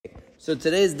So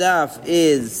today's daf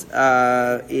is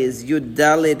Yud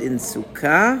Daled in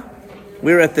Sukkah.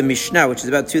 We're at the Mishnah, which is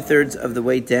about 2/3 of the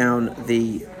way down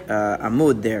the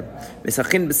Amud there.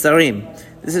 Mesachin B'sarim.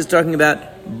 This is talking about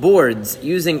boards,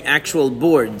 using actual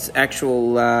boards.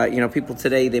 Actual, people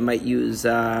today, they might use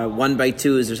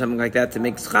 1x2s or something like that to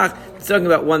make schach. It's talking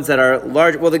about ones that are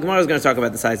large. Well, the Gemara is going to talk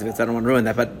about the size of it, so I don't want to ruin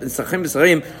that. But Mesachin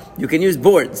B'sarim, you can use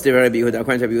boards. Rabbi Yehuda,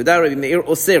 according to Rabbi Yehuda, Rabbi Meir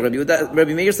Osir.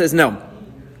 Rabbi Meir says no.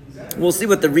 We'll see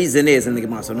what the reason is in the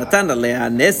Gemara. So, if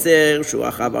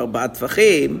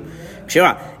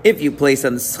you place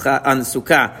on the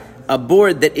sukkah a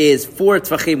board that is 4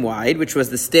 tfachim wide, which was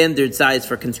the standard size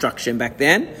for construction back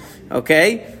then,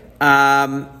 okay?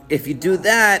 If you do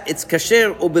that, it's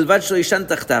kasher ubilvad shelo yishan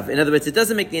tachtav. In other words, it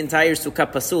doesn't make the entire sukkah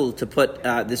pasul to put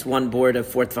this one board of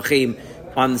 4 tfachim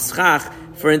on the schach.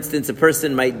 For instance, a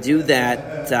person might do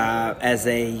that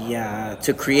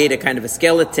to create a kind of a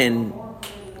skeleton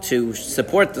to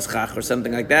support the schach or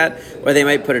something like that, or they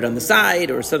might put it on the side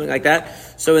or something like that.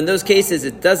 So in those cases,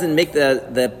 it doesn't make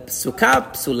the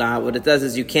sukkah psula. What it does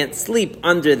is you can't sleep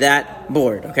under that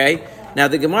board, okay? Now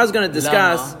the Gemara is going to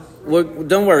discuss,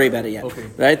 don't worry about it yet, okay.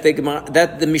 Right?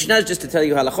 The Mishnah is just to tell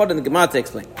you halachot and the Gemara to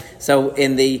explain. So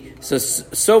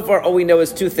so far all we know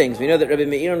is two things. We know that Rabbi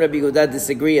Meir and Rabbi Yehuda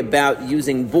disagree about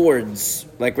using boards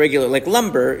like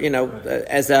lumber,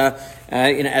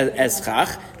 as schach,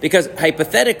 because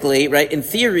hypothetically, right, in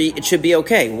theory, it should be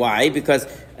okay. Why? Because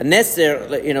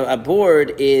a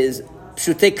board is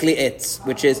pshutei kli'etz,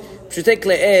 which is pshutei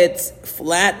kli'etz,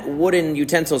 flat wooden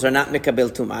utensils are not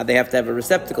mikabel tumah. They have to have a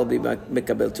receptacle be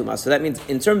mikabel tumah. So that means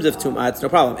in terms of tumah, it's no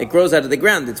problem. It grows out of the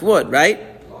ground. It's wood, right?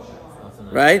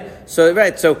 Right?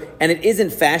 So, and it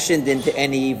isn't fashioned into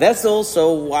any vessel,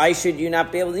 so why should you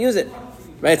not be able to use it?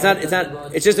 Right?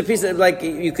 It's just a piece of,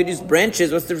 you could use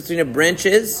branches. What's the difference between a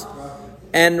branches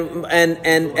and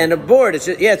a board? It's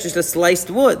just a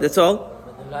sliced wood. That's all.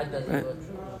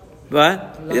 Right?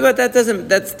 But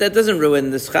that doesn't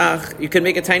ruin the schach. You can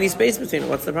make a tiny space between it.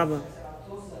 What's the problem?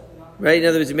 Right? In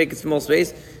other words, you make a small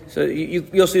space. So you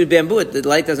also use bamboo. The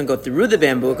light doesn't go through the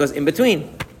bamboo. It goes in between.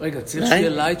 Like a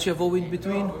light you have in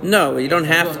between? No, you don't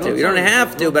have to. You don't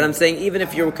have to. But I'm saying even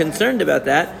if you're concerned about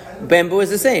that, bamboo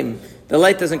is the same. The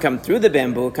light doesn't come through the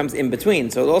bamboo; it comes in between.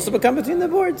 So it'll also become between the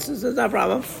boards. So it's not a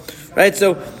problem, right?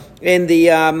 So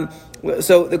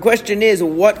so the question is,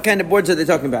 what kind of boards are they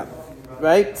talking about?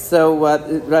 Right? So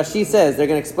Rashi says they're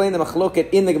going to explain the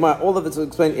machloket in the Gemara. All of it's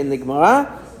explained in the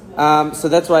Gemara. So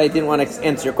that's why I didn't want to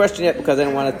answer your question yet, because I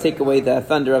didn't want to take away the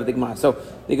thunder of the Gemara. So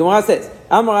the Gemara says,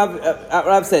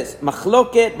 Rav says,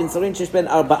 machloket bin sarin shesh ben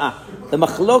arba'ah. The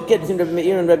machloket between Rabbi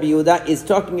Meir and Rabbi Yehuda is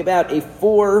talking about a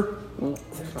 4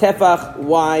 tefach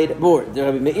wide board. The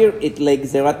Rabbi Meir, it like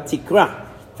zerat tikra.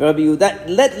 For Rabbi Yehuda,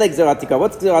 let like zerat tikra.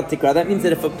 What's zerat tikra? That means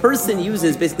that if a person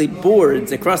uses basically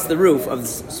boards across the roof of the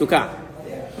sukkah,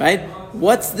 right?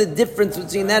 What's the difference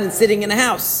between that and sitting in a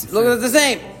house? Look, it's the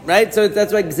same, right? So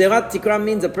that's why Gzerat Tikra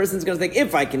means a person's going to think,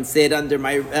 if I can sit under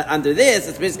this,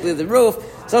 it's basically the roof,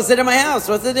 so I'll sit in my house.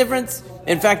 What's the difference?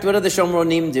 In fact, what do the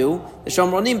Shomronim do? The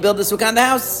Shomronim build the sukkah in the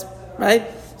house, right?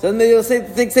 So then they'll say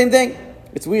the same thing.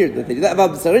 It's weird that they do that.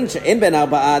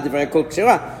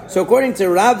 So according to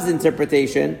Rav's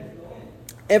interpretation,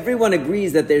 everyone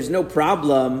agrees that there's no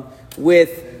problem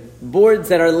with boards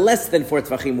that are less than 4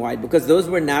 tfachim wide, because those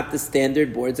were not the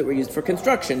standard boards that were used for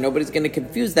construction. Nobody's going to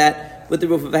confuse that with the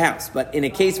roof of a house. But in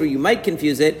a case where you might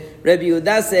confuse it, Rabbi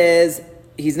Yehuda says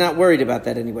he's not worried about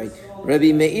that anyway.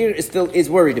 Rabbi Meir is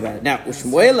worried about it. Now,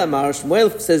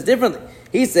 Shmuel says differently.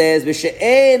 He says, actually,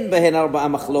 the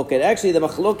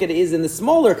machloket is in the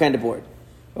smaller kind of board.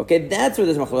 Okay, that's where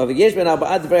there's machloket.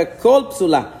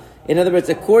 In other words,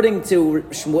 according to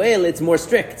Shmuel, it's more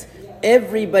strict.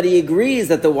 Everybody agrees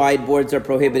that the wide boards are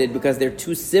prohibited because they're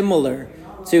too similar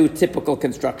to typical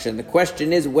construction. The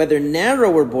question is whether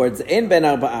narrower boards in ben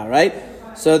arba'ah, right?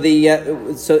 So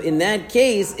so in that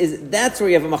case, that's where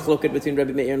you have a machloket between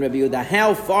Rabbi Meir and Rabbi Yehuda.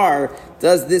 How far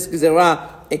does this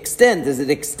gezerah extend? Does it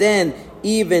extend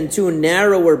even to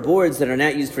narrower boards that are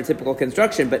not used for typical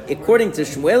construction? But according to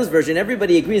Shmuel's version,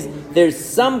 everybody agrees there's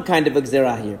some kind of a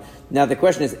gezerah here. Now the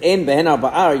question is, ein behen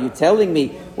arba'ah, are you telling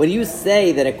me, when you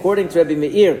say that according to Rabbi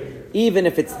Meir, even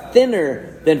if it's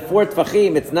thinner than 4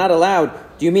 tfachim, it's not allowed,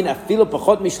 do you mean afilu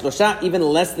pachot mishlosha, even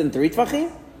less than 3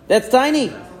 tfachim? That's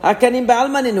tiny. Hakanim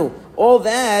ba'almaninu. All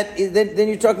that, then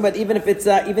you're talking about even if it's,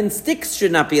 even sticks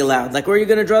should not be allowed. Like, where are you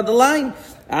going to draw the line?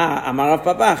 What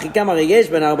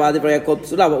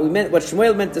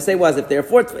Shmuel meant to say was, if they're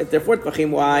 4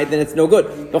 tfachim wide, then it's no good.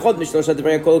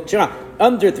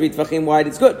 Under 3 tfachim wide,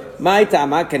 it's good.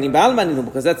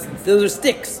 Because those are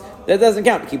sticks. That doesn't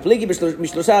count.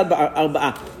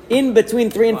 In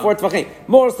between 3 and 4 tvachim.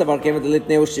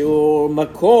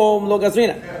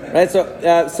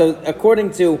 Right? So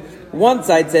according to one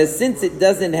side says, since it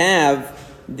doesn't have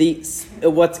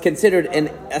what's considered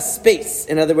a space,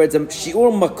 in other words, a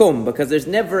shi'ur makom, because there's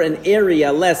never an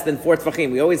area less than 4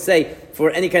 tvachim. We always say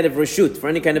for any kind of reshut, for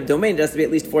any kind of domain, it has to be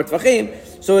at least 4 tvachim,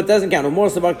 so it doesn't count.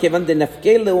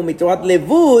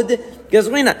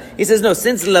 He says, no,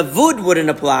 since lavud wouldn't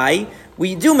apply,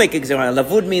 we do make a gzera.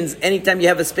 Lavud means anytime you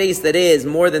have a space that is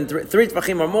more than 3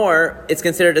 tvachim or more, it's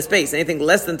considered a space. Anything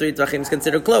less than 3 tvachim is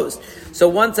considered closed. So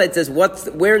one side says,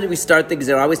 where do we start the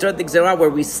gzera? We start the gzera where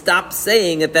we stop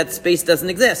saying that space doesn't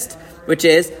exist, which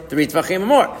is 3 tvachim or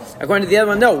more. According to the other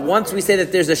one, no. Once we say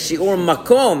that there's a shi'ur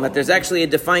makom, that there's actually a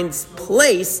defined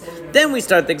place, then we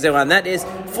start the gzera, and that is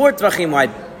 4 tvachim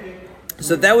wide.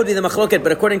 So that would be the machloket,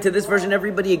 but according to this version,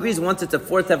 everybody agrees once it's a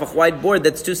 4 tefach wide board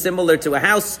that's too similar to a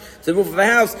house, to the roof of a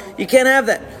house, you can't have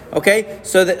that. Okay?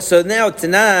 So now,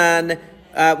 Tanan,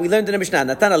 we learned in the Mishnah, we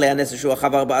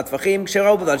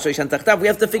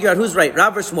have to figure out who's right,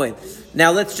 Rav or Shmuel.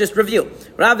 Now let's just review.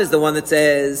 Rav is the one that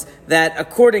says that that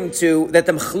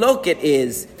the machloket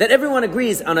is, that everyone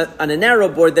agrees on a narrow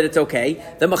board that it's okay.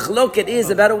 The machloket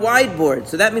is about a wide board.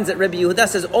 So that means that Rabbi Yehuda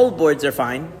says all boards are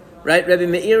fine. Right, Rabbi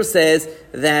Meir says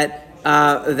that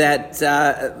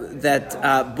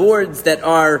boards that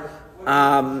are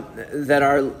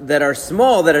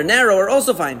small, that are narrow, are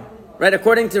also fine. Right,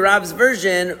 according to Rav's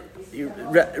version,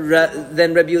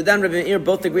 then Rabbi Yehuda and Rabbi Meir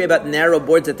both agree about narrow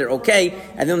boards that they're okay,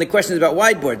 and the only question is about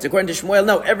wide boards. According to Shmuel,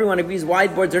 no, everyone agrees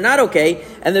wide boards are not okay,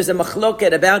 and there's a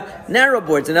machloket about narrow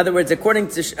boards. In other words, according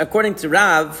to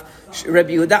Rav,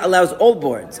 Rabbi Yehuda allows all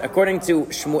boards. According to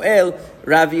Shmuel,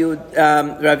 Rabbi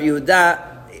Yehuda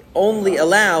only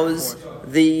allows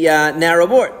the narrow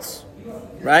boards,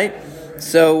 right?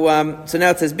 So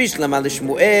now it says Bishlam al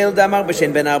Shmuel damar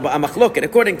b'shen ben arba machloket.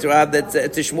 According to Rav, to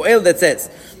Shmuel that says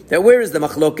that where is the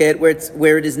machloket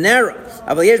where it is narrow.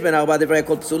 But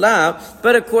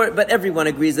everyone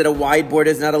agrees that a wide board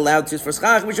is not allowed to use for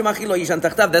schach.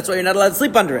 That's why you're not allowed to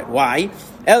sleep under it. Why?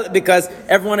 Because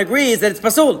everyone agrees that it's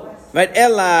pasul. Right?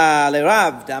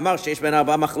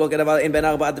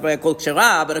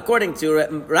 But according to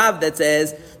Rav, that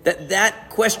says that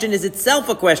question is itself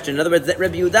a question. In other words, that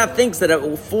Rabbi Yehuda thinks that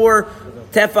a 4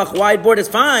 tefach wide board is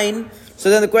fine. So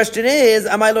then the question is,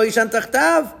 Amai lo yishan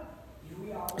tachtav?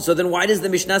 So then why does the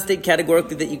Mishnah state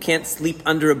categorically that you can't sleep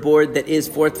under a board that is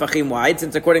 4 tefachim wide,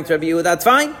 since according to Rabbi Yehuda it's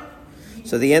fine?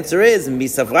 So the answer is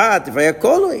misavrat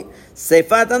v'yakoloi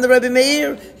seifat on the Rabbi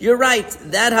Meir. You're right.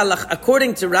 That halach,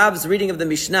 according to Rav's reading of the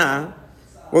Mishnah,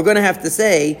 we're going to have to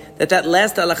say that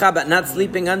last halacha about not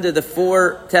sleeping under the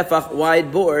 4 tefach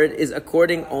wide board is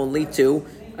according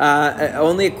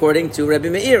according to Rabbi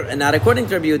Meir, and not according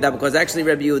to Rabbi Yehuda, because actually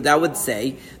Rabbi Yehuda would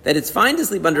say that it's fine to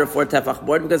sleep under a 4 tefach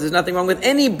board because there's nothing wrong with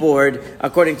any board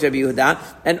according to Rabbi Yehuda,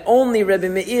 and only Rabbi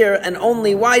Meir and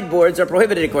only wide boards are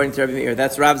prohibited according to Rabbi Meir.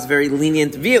 That's Rav's very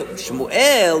lenient view.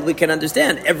 Shmuel, we can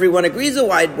understand. Everyone agrees a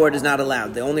wide board is not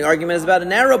allowed. The only argument is about a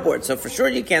narrow board, so for sure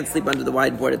you can't sleep under the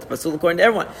wide board. It's pasul according to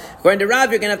everyone. According to Rav,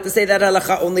 you're going to have to say that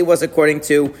halacha only was according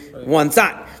to one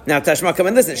side. Now Tashma, come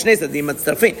and listen. Shnei sadim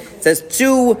matzarfin. It says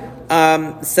 2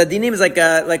 sadinim is like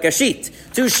a sheet.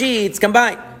 2 sheets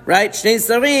combine, right? Shnei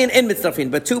sarin and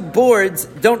mitzarfin, but 2 boards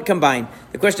don't combine.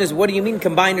 The question is, what do you mean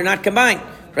combine or not combine?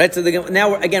 Right? So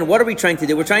now again, what are we trying to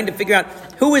do? We're trying to figure out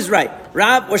who is right,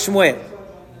 Rav or Shmuel.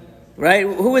 Right?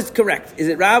 Who is correct? Is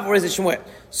it Rav or is it Shmuel?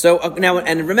 So now,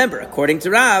 and remember, according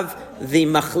to Rav, the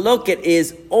machloket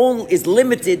is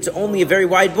limited to only a very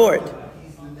wide board.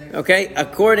 Okay?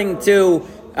 According to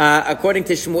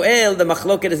Shmuel, the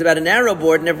machloket is about a narrow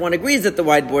board, and everyone agrees that the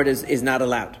wide board is not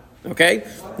allowed. Okay?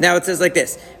 Now it says like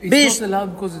this. It's not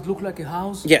allowed because it looks like a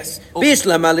house? Yes. According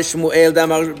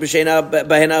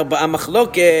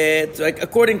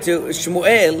to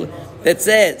Shmuel, that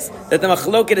says that the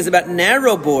machloket is about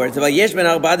narrow boards. But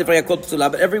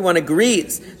everyone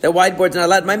agrees that wide boards are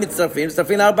not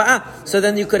allowed. So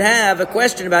then you could have a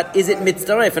question about, is it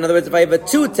mitzaref? In other words, if I have a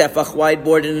 2 tefach wide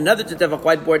board and another 2 tefach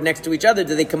wide board next to each other,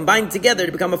 do they combine together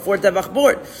to become a 4 tefach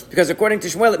board? Because according to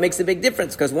Shmuel, it makes a big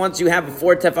difference. Because once you have a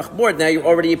 4 tefach board, now you're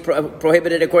already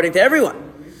prohibited according to everyone.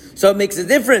 So it makes a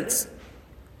difference.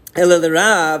 But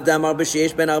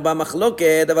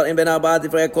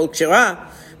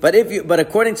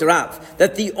according to Rav,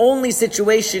 that the only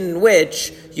situation in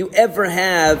which you ever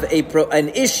have an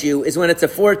issue is when it's a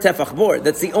 4 tefach board.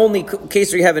 That's the only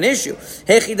case where you have an issue.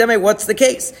 What's the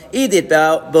case?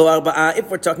 If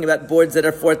we're talking about boards that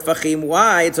are 4 tefachim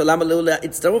wide,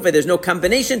 there's no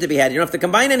combination to be had. You don't have to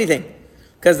combine anything.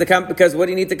 Because what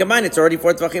do you need to combine? It's already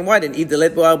 4 tvachim wide. And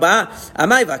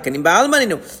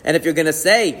if you're going to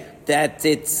say that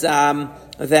it's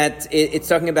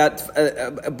talking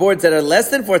about boards that are less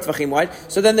than 4 tvachim wide,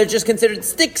 so then they're just considered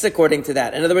sticks according to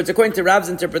that. In other words, according to Rav's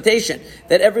interpretation,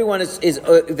 that everyone the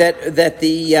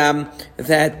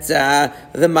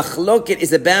machloket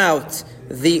is about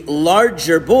the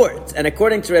larger boards, and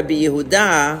according to Rabbi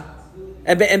Yehuda.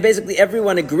 And basically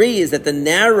everyone agrees that the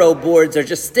narrow boards are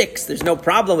just sticks. There's no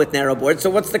problem with narrow boards.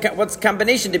 So what's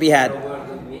combination to be had?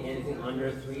 Anything under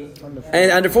 3?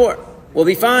 And under 4 will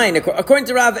be fine. According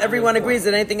to Rav, everyone agrees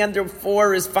that anything under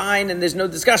 4 is fine and there's no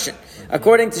discussion.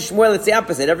 According to Shmuel, it's the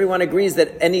opposite. Everyone agrees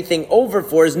that anything over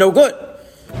 4 is no good.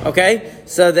 Okay,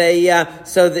 so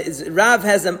Rav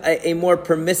has a more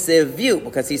permissive view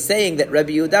because he's saying that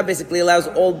Rabbi Yehuda basically allows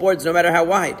all boards no matter how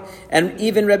wide, and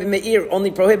even Rabbi Meir only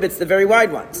prohibits the very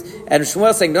wide ones. And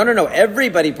Shmuel saying no,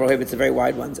 everybody prohibits the very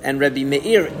wide ones, and Rabbi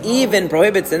Meir even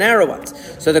prohibits the narrow ones.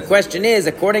 So the question is,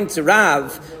 according to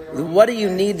Rav, what do you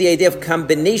need the idea of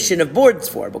combination of boards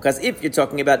for? Because if you're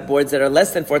talking about boards that are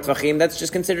less than 4 tvachim, that's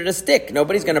just considered a stick.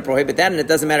 Nobody's going to prohibit that, and it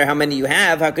doesn't matter how many you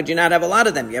have. How could you not have a lot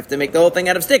of them? You have to make the whole thing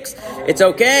out of sticks. It's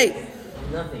okay.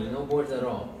 Nothing, no boards at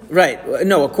all. Right.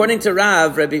 No, according to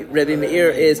Rav, Rabbi Meir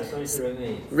is...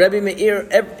 Rabbi Meir,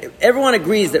 everyone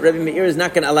agrees that Rabbi Meir is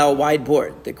not going to allow a wide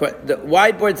board. The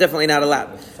wide board is definitely not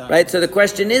allowed. Right? So the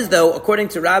question is, though, according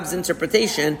to Rav's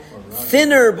interpretation,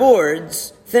 thinner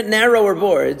boards... narrower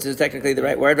boards is technically the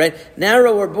right word, right?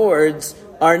 Narrower boards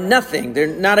are nothing.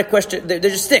 They're not a question. They're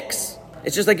just sticks.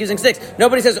 It's just like using sticks.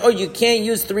 Nobody says, you can't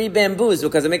use 3 bamboos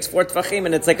because it makes 4 tefachim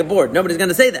and it's like a board. Nobody's going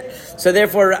to say that. So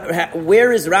therefore,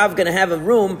 where is Rav going to have a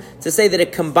room to say that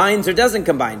it combines or doesn't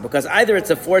combine? Because either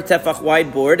it's a 4 tefach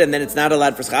wide board and then it's not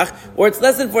allowed for schach, or it's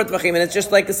less than 4 tefachim and it's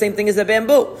just like the same thing as a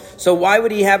bamboo. So why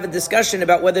would he have a discussion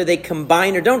about whether they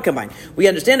combine or don't combine? We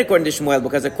understand according to Shmuel,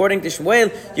 because according to Shmuel,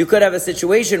 you could have a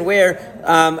situation where,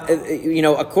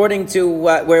 according to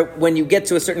where when you get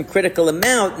to a certain critical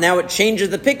amount, now it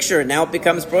changes the picture. Now it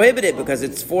becomes prohibited because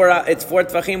it's 4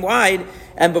 tvachim wide,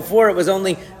 and before it was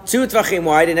only 2 tvachim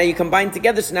wide, and now you combine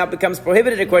together, so now it becomes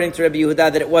prohibited according to Rabbi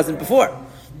Yehuda that it wasn't before.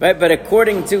 Right? But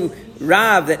according to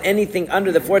Rav, that anything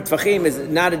under the 4 tvachim is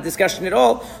not a discussion at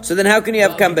all, so then how can you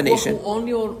have combination?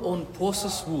 Only on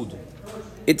processed wood.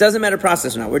 It doesn't matter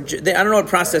process or not. I don't know what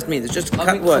process means. It's just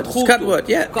cut wood. It's cut wood.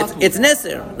 Yeah, it's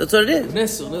neser. That's what it is.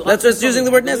 That's what's using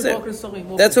the word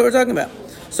neser. That's what we're talking about.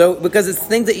 So, because it's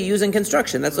things that you use in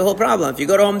construction, that's the whole problem. If you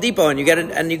go to Home Depot and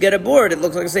you get a board, it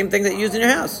looks like the same thing that you use in your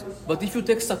house. But if you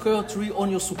take sakura tree on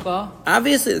your sukkah,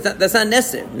 obviously that's not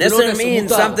neser. Neser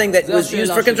means something that was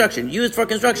used for construction. Used for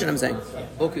construction, I'm saying.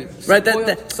 Okay. Right.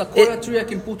 Sakura tree I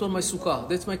can put on my sukkah.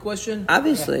 That's my question.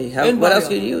 Obviously, what else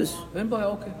can you use?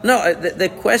 Okay. No, the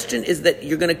question is that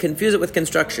you're going to confuse it with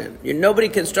construction. Nobody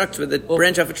constructs with a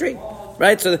branch off a tree.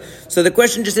 Right? So the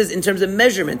question just is in terms of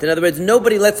measurement. In other words,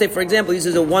 nobody, let's say, for example,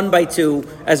 uses a 1x2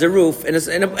 as a roof in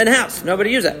a house.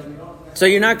 Nobody uses that. So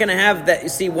you're not going to have that, you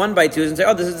see 1x2s and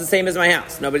say, this is the same as my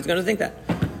house. Nobody's going to think that.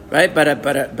 Right? But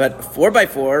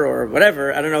 4x4 or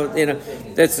whatever, I don't know,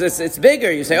 it's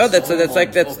bigger. You say,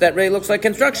 that really looks like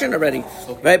construction already.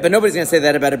 Right? But nobody's going to say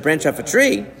that about a branch off a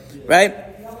tree. Right?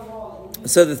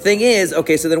 So the thing is,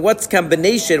 okay, so then what's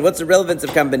combination? What's the relevance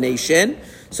of combination?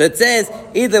 So it says,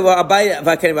 we're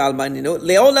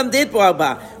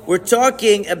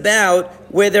talking about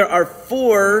where there are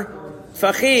 4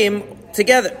 tefachim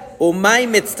together. We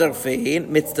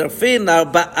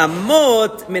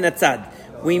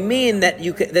mean that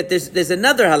there's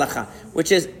another halacha,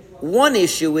 which is, one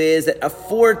issue is that a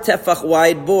 4 tefach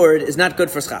wide board is not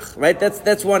good for schach, right?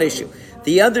 That's one issue.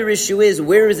 The other issue is,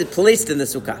 where is it placed in the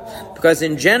sukkah? Because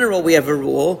in general, we have a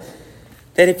rule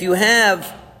that if you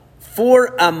have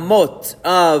 4 amot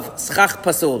of schach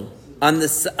pasul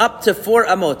up to 4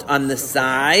 amot on the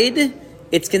side,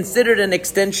 it's considered an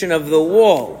extension of the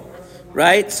wall,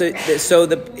 right? So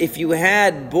if you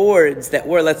had boards that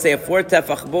were, let's say, a 4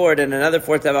 tefach board and another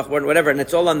 4 tefach board, whatever, and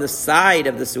it's all on the side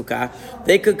of the sukkah,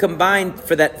 they could combine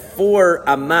for that 4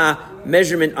 amah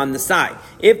measurement on the side.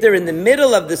 If they're in the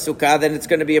middle of the sukkah, then it's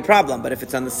going to be a problem. But if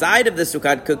it's on the side of the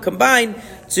sukkah, it could combine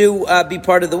to be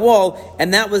part of the wall.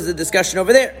 And that was the discussion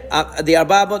over there. The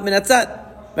arba amot min hatzad.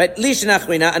 Right?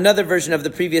 Lishnachrina, another version of the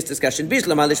previous discussion. Now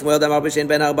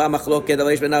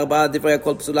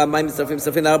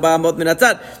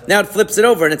it flips it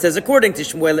over and it says, according to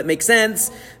Shmuel, it makes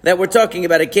sense that we're talking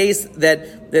about a case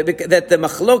that the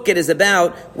machloket is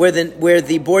about where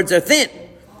the boards are thin.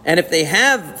 And if they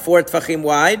have 4 tefachim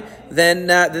wide, then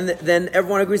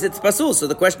everyone agrees it's pasul. So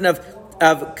the question of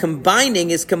of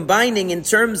combining is combining in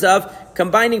terms of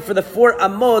combining for the 4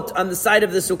 amot on the side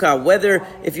of the sukkah. Whether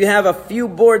if you have a few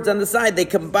boards on the side, they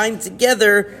combine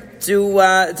together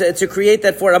to create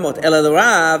that 4 amot. El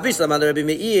Rav, Bishlam al Rabbi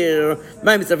Meir,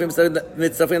 Mai mitzarfin 4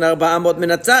 amot min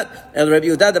hatzad. El Rabbi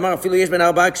Yehuda, Damar afilu yesh ben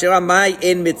 4 kshera, Mai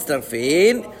in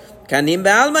mitzarfin. Kanim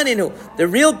be'almaninu. The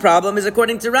real problem is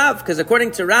according to Rav, because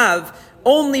according to Rav,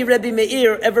 only Rabbi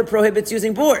Meir ever prohibits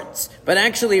using boards. But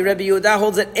actually, Rabbi Yehuda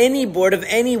holds that any board of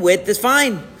any width is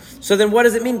fine. So then what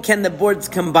does it mean? Can the boards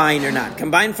combine or not?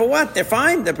 Combine for what? They're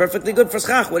fine. They're perfectly good for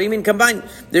schach. What do you mean combine?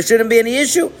 There shouldn't be any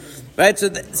issue. Right?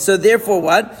 So therefore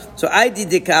what? So I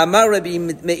did Amar Rabbi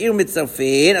Meir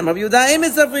mitzarfin, Amar Rabbi Yehuda ein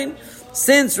mitzarfin.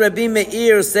 Since Rabbi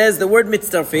Meir says the word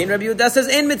mitzarfin, Rabbi Yehuda says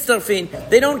ein mitzarfin.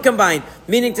 They don't combine.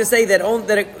 Meaning to say that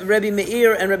Rabbi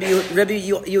Meir and Rabbi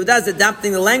Yehuda is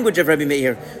adopting the language of Rabbi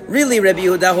Meir. Really, Rabbi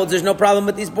Yehuda holds there's no problem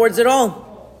with these boards at all.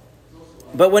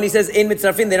 But when he says ein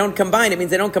mitzarfin, they don't combine. It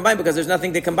means they don't combine because there's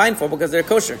nothing to combine for, because they're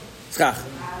kosher. Schach.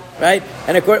 Right?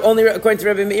 And only according to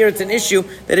Rabbi Meir, it's an issue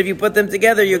that if you put them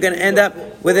together, you're going to end up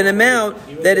with an amount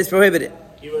that is prohibited.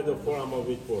 Even the 4 amot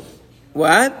with board.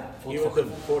 What? Even the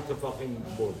 4 tefachim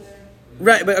board.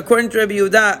 Right, but according to Rabbi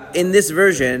Yehuda, in this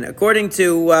version, according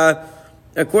to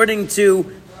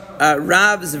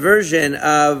Rav's version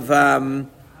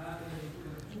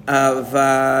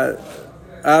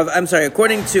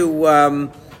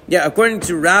according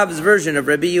to Rav's version of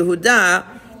Rabbi Yehuda,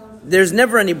 there's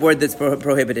never any board that's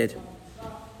prohibited.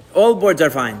 All boards are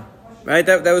fine. Right?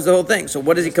 That was the whole thing. So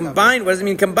what does he combine? What does it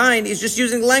mean combine? He's just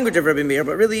using the language of Rabbi Meir,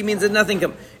 but really it means that nothing,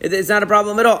 it's not a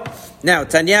problem at all. Now,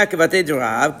 Tanya Kavate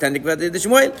Rav, Tanya Kavate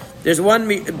Shmuel. There's one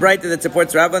brighter that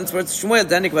supports Rav and supports Shmuel.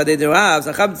 Tanya Kavate Rav,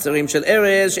 Zachab Tzarim Shel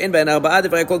Erez, Shein Ben Arba'a,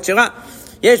 Devrei Kol Kshera.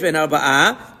 Yesh Ben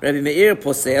Arba'a, Rabbi Meir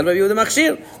Posel, Rabbi Yehuda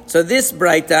Machshir. So this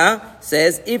brighter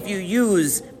says if you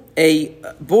use a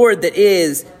board that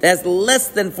has less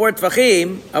than 4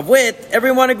 tefachim of width,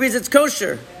 everyone agrees it's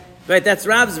kosher. Right, that's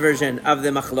Rav's version of the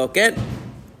machloket.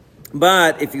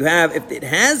 But if it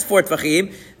has 4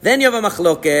 tefachim, then you have a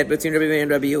machloket between Rabbi Meir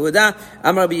and Rabbi Yehuda.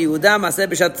 Amar Rabbi Yehuda, Maseh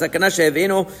b'shat sakana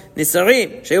she'evinu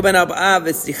nisarim, she'yu ben arba'a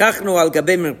v'sichachnu al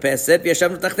gabei mirpeset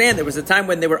v'yashavnu tachtein. There was a time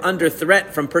when they were under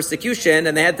threat from persecution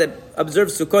and they had to observe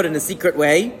Sukkot in a secret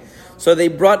way. So they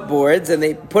brought boards and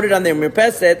they put it on their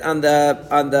mirpeset on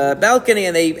the balcony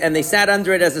and they sat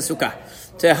under it as a sukkah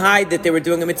to hide that they were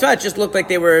doing a mitzvah. It just looked like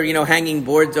they were, hanging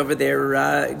boards over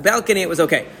their balcony. It was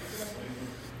okay,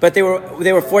 but they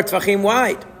were 4 tefachim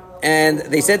wide. And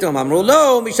they said to him, Amru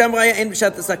lo, misham raya en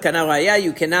b'shat sakana raya.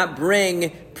 You cannot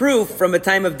bring proof from a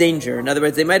time of danger. In other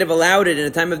words, they might have allowed it in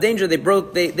a time of danger. They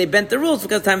bent the rules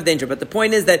because of time of danger. But the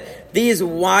point is that these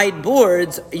wide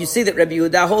boards, you see that Rabbi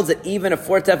Yehuda holds that even a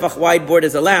 4 tefach wide board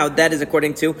is allowed. That is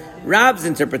according to Rab's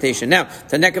interpretation. Now,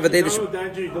 Taneka v'dei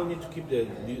danger, you don't need to keep these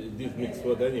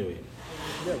mitzvot anyway.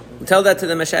 Tell that to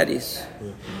the Mashadis.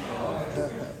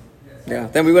 Yeah,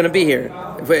 then we wouldn't be here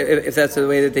if that's the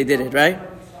way that they did it, right?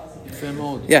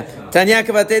 Yeah, Tanya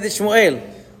Kavatei de Shmuel.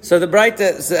 So the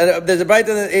brighter, there's a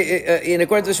brighter in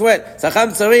accordance to Shmuel.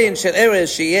 Sacham tzarin shel erez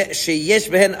sheyesh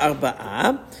behen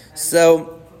arba'a.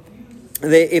 So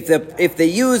if they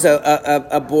use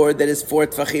a board that is 4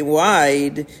 tefachim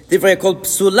wide, divrei called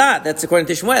psula. That's according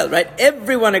to Shmuel, right?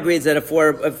 Everyone agrees that a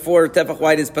 4 tefach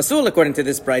wide is pasul according to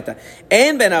this brighter.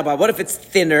 And ben arba. What if it's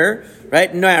thinner,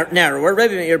 right? Narrower.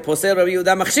 Rabbi Meir posel, Rabbi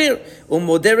Yehuda machshir.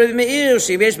 Umoder Rabbi Meir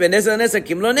sheyesh ben neser neser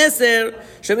kimlo neser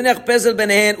sheminach pesel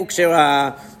benehen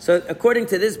ukshera. So according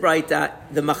to this brighter,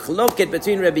 the machloket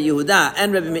between Rabbi Yehuda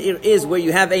and Rabbi Meir is where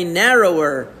you have a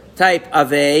narrower type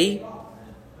of a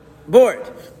board,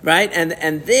 right?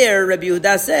 And there Rabbi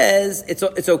Yehuda says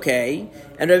it's okay,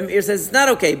 and Rabbi Meir says it's not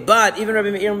okay. But even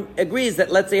Rabbi Meir agrees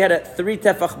that let's say you had a 3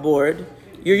 tefach board,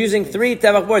 you're using 3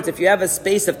 tefach boards. If you have a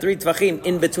space of 3 tefachim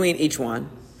in between each one,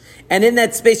 and in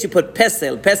that space you put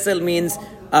pesel. Pesel means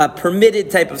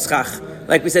permitted type of schach.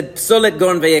 Like we said, psolet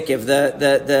gon veyekiv,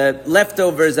 the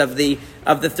leftovers of the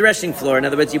threshing floor. In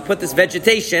other words, you put this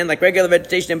vegetation, like regular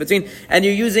vegetation in between, and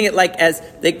you're using it like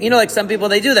like some people,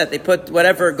 they do that. They put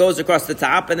whatever goes across the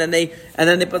top, and then they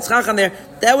put schach on there.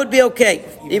 That would be okay,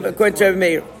 even according to Rabbi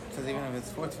Meir. Because even if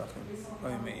it's 4 tefachim,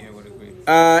 Rabbi Meir would agree.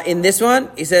 In this one,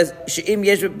 he says, She'im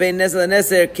yesh bein neser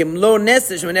neser kimlo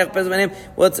neser shemenech pesel benem.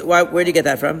 Where do you get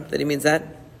that from? That he means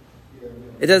that?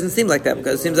 It doesn't seem like that,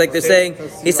 because it seems like he's saying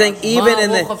even in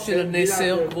the,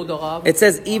 it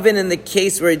says even in the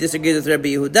case where he disagrees with Rabbi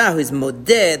Yehuda, who's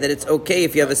modeh, that it's okay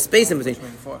if you have a space in between.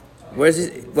 Where's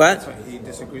he? What? He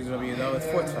disagrees with Rabbi Yehuda with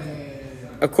 4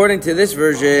 tefachim. According to this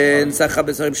version, Sachab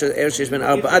b'sarim shel er sheish ben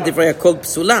arba'a divrei kol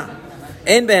psula,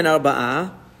 en ben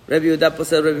arba'a. Rabbi Yehuda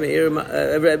posel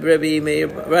Rabbi Meir,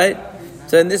 right?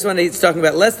 So in this one, he's talking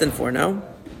about less than 4, no?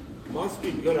 Must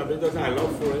be because Rabbi doesn't allow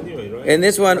 4 anyway, right? In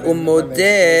this one,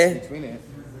 umodeh,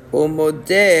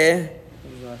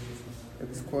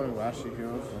 It's quoting Rashi here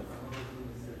also.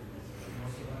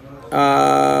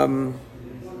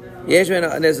 Yesh ben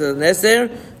Neser.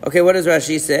 Okay, what does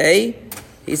Rashi say?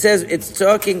 He says it's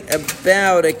talking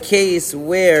about a case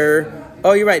where,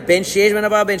 oh, you're right, ben sheyesh ben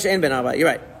abba, ben she'en ben abba. You're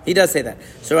right. He does say that.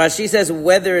 So Rashi says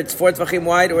whether it's 4 tvachim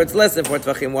wide or it's less than 4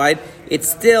 tvachim wide, it's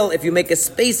still, if you make a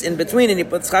space in between and you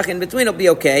put schach in between, it'll be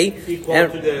okay. Equal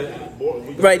And, to the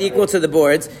board. right, equal to the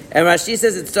boards. And Rashi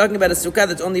says it's talking about a sukkah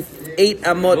that's only 8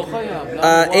 amot,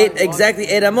 8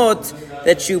 amot,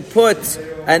 that you put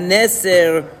a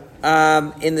neser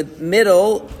in the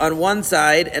middle on one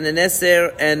side and a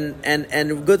neser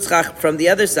and good schach from the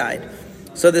other side.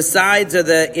 So the sides are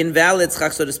the invalid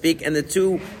schach, so to speak, and the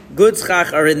 2 good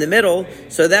schach are in the middle.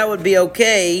 So that would be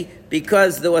okay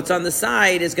because what's on the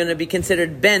side is going to be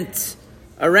considered bent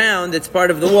around. It's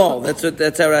part of the wall. That's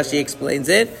how Rashi explains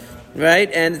it,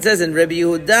 right? And it says, in Rabbi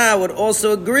Yehuda would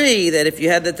also agree that if you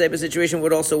had that type of situation, it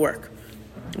would also work.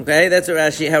 Okay, that's how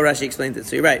Rashi explains it.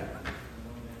 So you're right.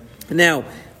 Now,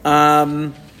 where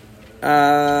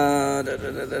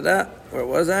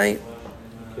was I?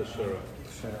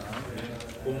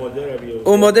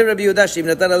 Umodeh Rabbi Yehuda she'im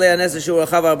natan alei hanes shur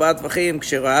rachav 4 tvachim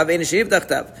kshera ve'ein she'im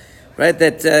tachtav. Right,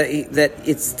 that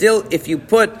it's still, if you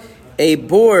put a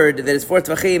board that is 4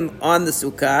 tvachim on the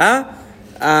sukkah,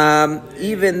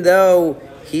 even though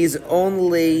he's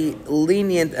only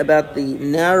lenient about the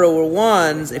narrower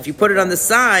ones, if you put it on the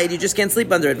side, you just can't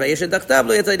sleep under it. You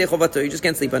just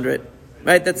can't sleep under it.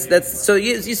 Right? That's so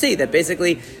you see that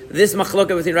basically this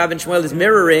machloket between Rav and Shmuel is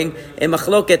mirroring a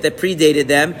machloket that predated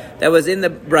them, that was in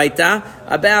the Braita,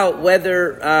 about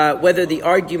whether the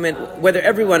argument, whether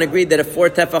everyone agreed that a 4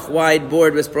 tefach wide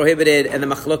board was prohibited and the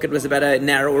machloket was about a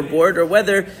narrower board, or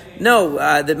whether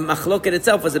the machloket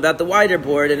itself was about the wider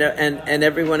board and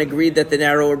everyone agreed that the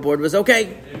narrower board was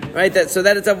okay. Right? That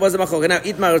itself was a machloket. Now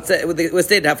Itmar was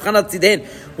stated,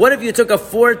 what if you took a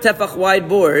 4 tefach wide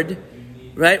board,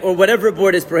 right, or whatever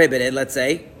board is prohibited, let's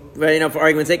say, right, for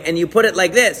argument's sake, and you put it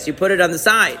like this, you put it on the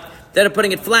side, instead of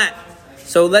putting it flat.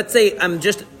 So let's say, I'm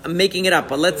making it up,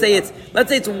 but let's say it's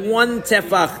 1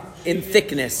 tefach in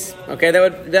thickness, okay,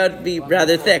 that would be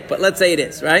rather thick, but let's say it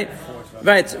is, right?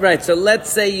 Right. So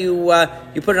let's say you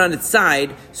put it on its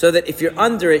side, so that if you're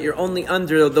under it, you're only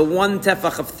under the 1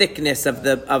 tefach of thickness of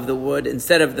the wood,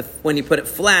 instead of when you put it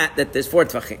flat, that there's 4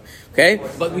 tefachim. Okay.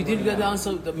 But we didn't get the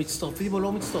answer. מצטרפים או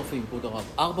לא מצטרפים, כבוד הרב?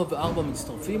 4 ו4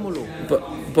 מצטרפים או לא?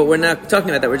 But we're not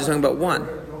talking about that. We're just talking about 1.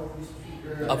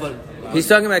 אבל He's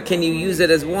talking about, can you use it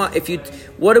as 1?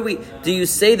 Do you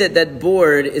say that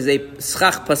board is a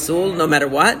schach pasul no matter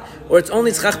what? Or it's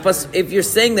only schach pasul? If you're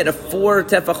saying that a 4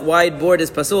 tefach wide board is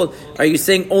pasul, are you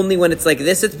saying only when it's like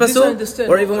this it's pasul? I understand.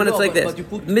 Or even when it's like this?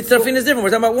 Mitzrafin is different. We're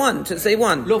talking about 1. To say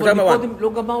 1. לא, We're talking about 1. קודם לא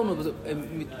גמרנו,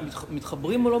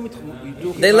 מתחברים או לא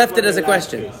מתחברים? They left it as a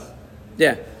question.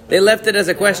 Yeah. They left it as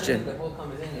a question. The whole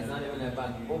conversation is not even about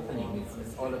opening.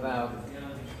 It's all about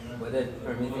whether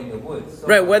permitting the wood. So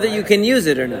Right, whether you can use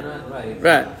it or not.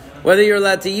 Right. Whether you're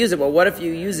allowed to use it. Well, what if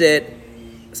you use it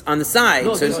on the side?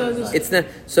 No, so this it's not.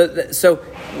 So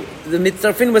the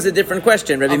mitzarfin was a different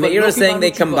question. Rabbi Meir is saying they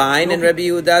combine, and Rabbi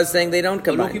Yehuda is saying they don't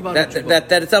combine.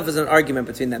 That itself is an argument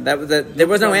between them. There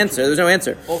was no answer. There was no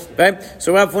answer. Right.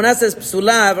 So Rav Huna says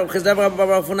psula. Rav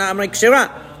Huna amrei kshera.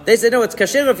 They say no, it's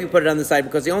kasher if you put it on the side,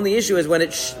 because the only issue is when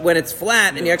it's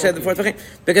flat and you actually have the 4 tvachim,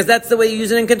 because that's the way you use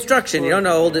it in construction. You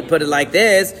don't put it like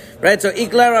this, right? So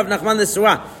ikla Rav Nachman the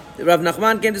surah. Rav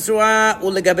Nachman came to surah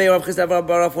ulegabei Rav Chisda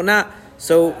Rav Huna.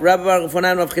 So Rav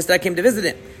Huna and Rav Chisda came to visit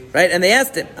him, right? And they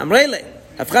asked him, Amreile,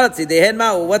 Afchalatzi, they had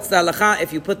ma. What's the halacha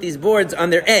if you put these boards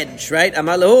on their edge, right?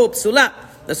 Amalahu psula.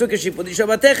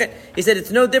 He said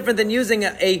it's no different than using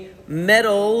a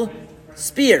metal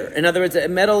spear. In other words, a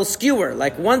metal skewer.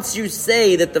 Like once you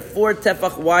say that the 4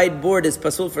 tefach wide board is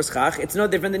pasul for schach, it's no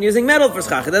different than using metal for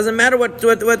schach. It doesn't matter what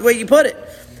way you put it.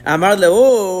 Amar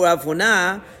lehu Rav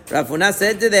Huna. Rav Huna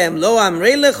said to them, Lo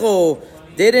amrei lechu.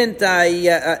 Didn't I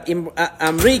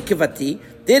amri kivati?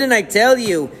 Didn't I tell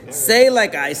you? Say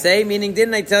like I say. Meaning,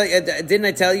 didn't I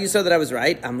tell you so that I was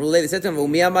right? They said to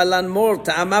him,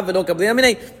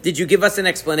 did you give us an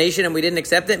explanation and we didn't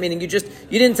accept it? Meaning, you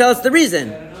didn't tell us the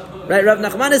reason. Right, Rav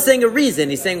Nachman is saying a reason.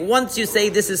 He's saying once you say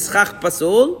this is schach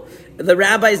pasul, the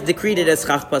rabbis decreed it as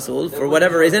schach pasul for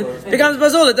whatever reason, it becomes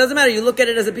pasul. It doesn't matter. You look at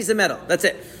it as a piece of metal. That's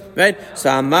it. Right?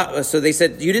 So they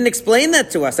said, you didn't explain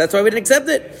that to us. That's why we didn't accept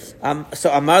it.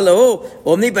 So Amar lahu,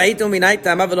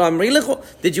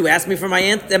 did you ask me for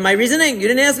my reasoning? You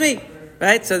didn't ask me.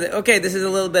 Right? So, this is a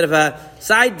little bit of a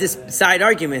side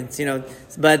argument,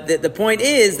 But the point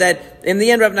is that in the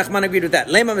end, Rav Nachman agreed with that.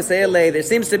 There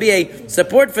seems to be a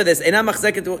support for this.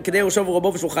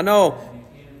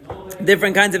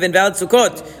 Different kinds of invalid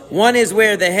sukkot. One is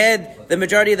where the head, the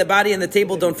majority of the body, and the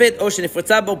table don't fit. Or if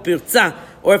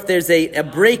there's a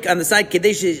break on the side,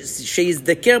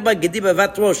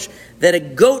 that a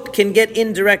goat can get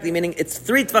in directly, meaning it's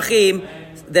 3 tvachim,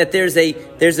 that there's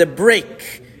a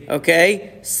break.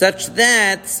 Okay, such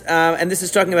that, and this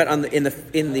is talking about in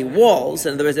the walls.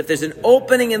 In other words, if there's an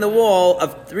opening in the wall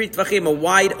of 3 tvachim, a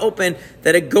wide open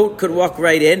that a goat could walk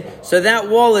right in, so that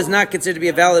wall is not considered to be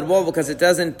a valid wall because it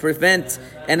doesn't prevent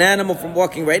an animal from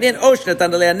walking right in. Or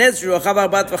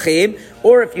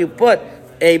if you put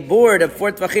a board of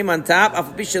 4 tvachim on top,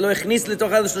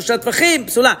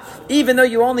 even though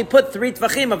you only put 3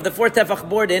 tvachim of the 4 tefach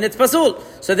board in, it's pasul.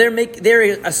 So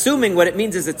they're assuming what it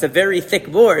means is it's a very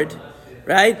thick board,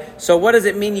 right? So what does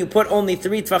it mean you put only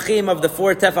 3 tvachim of the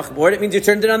 4 tefach board? It means you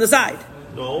turned it on the side.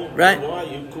 No, right?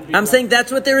 Why? I'm saying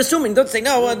that's what they're assuming. Don't say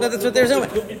no, that's what they're assuming.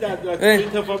 It could be that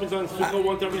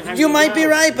you might be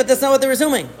right, but that's not what they're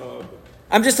assuming.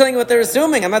 I'm just telling you what they're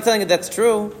assuming. I'm not telling you that's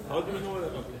true. How do you know that?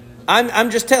 I'm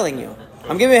just telling you.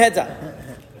 I'm giving you a heads up.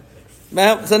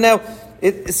 Well, so now,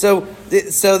 so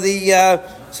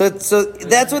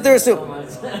that's what they're assuming,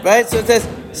 right? So it says,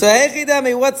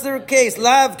 what's the case?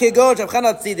 Lav kegosh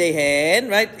avchanat tzidehen,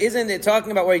 right? Isn't it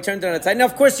talking about where he turned it on its side? Now,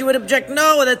 of course, you would object.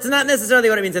 No, that's not necessarily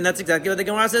what it means, and that's exactly what the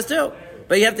Gemara says too.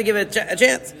 But you have to give it a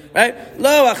chance, right?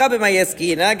 Lo achabe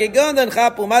mayeskina kegondan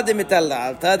chapu madim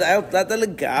mitalalta da'otlata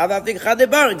legav afik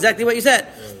chadebar. Exactly what you said.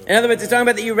 In other words, it's talking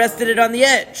about that you rested it on the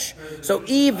edge. So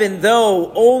even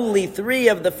though only 3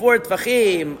 of the 4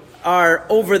 tvachim are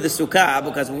over the sukkah,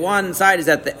 because one side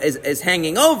is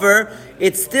hanging over,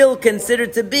 it's still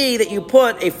considered to be that you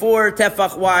put a 4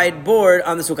 tefach wide board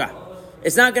on the sukkah.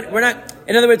 It's not going. We're not.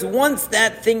 In other words, once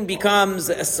that thing becomes,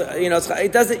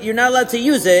 it doesn't. You're not allowed to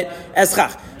use it as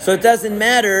chach. So it doesn't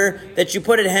matter that you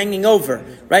put it hanging over,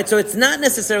 right? So it's not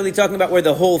necessarily talking about where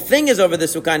the whole thing is over the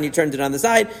sukkah and you turned it on the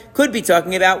side. Could be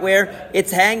talking about where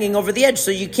it's hanging over the edge. So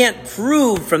you can't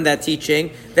prove from that teaching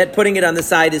that putting it on the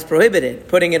side is prohibited.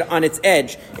 Putting it on its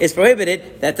edge is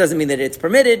prohibited. That doesn't mean that it's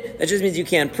permitted. That just means you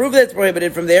can't prove that it's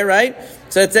prohibited from there, right?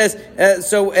 So it says,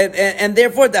 and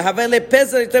therefore, the havele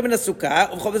pezah sukkah,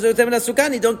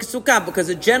 because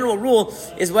the general rule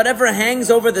is whatever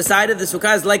hangs over the side of the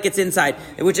sukkah is like it's inside,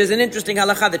 which is an interesting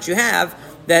halacha that you have.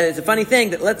 That it's a funny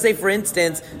thing that, let's say, for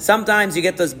instance, sometimes you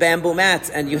get those bamboo mats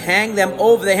and you hang them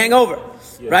over, they hang over.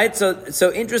 Right?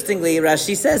 So interestingly,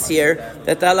 Rashi says here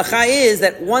that the halacha is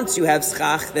that once you have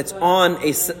schach that's on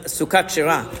a sukkah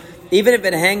kshira, even if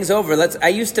it hangs over, I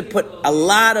used to put a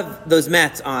lot of those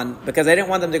mats on because I didn't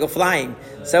want them to go flying.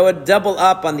 So I would double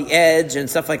up on the edge and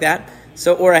stuff like that.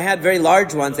 Or I had very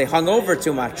large ones, they hung over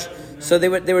too much. So they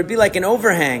would be like an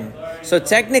overhang. So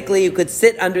technically you could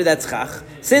sit under that schach.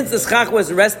 Since the schach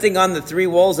was resting on the 3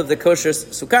 walls of the kosher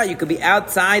sukkah, you could be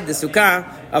outside the sukkah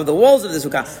of the walls of the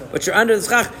sukkah, but you're under the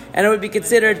schach, and it would be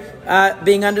considered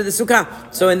being under the sukkah.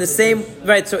 So in the same,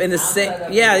 right? So in the same,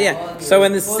 So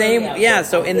in the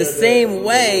same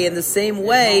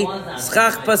way,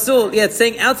 schach pasul. Yeah, it's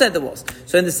saying outside the walls.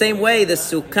 So in the same way, the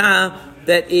sukkah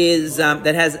that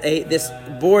has this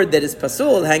board that is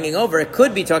pasul hanging over, it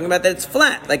could be talking about that it's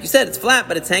flat. Like you said, it's flat,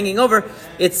 but it's hanging over.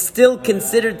 It's still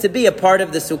considered to be a part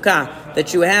of the sukkah,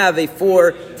 that you have a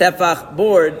 4 tefach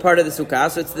board part of the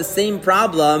sukkah. So it's the same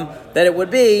problem that it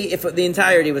would be if the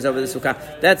entirety was over the sukkah.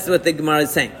 That's what the Gemara is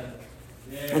saying.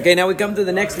 Okay, now we come to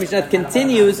the next Mishnah. It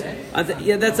continues. That's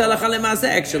halacha lema'aseh,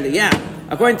 actually. Yeah,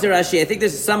 according to Rashi, I think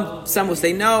there's some who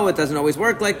say no, it doesn't always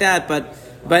work like that, but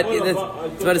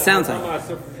that's what it sounds like.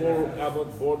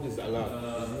 Board is allowed.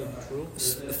 Isn't it true?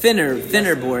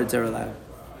 Thinner boards are allowed.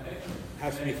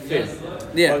 Has to be thin.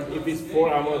 Yeah. But if it's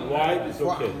 4 amot wide, it's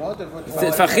okay.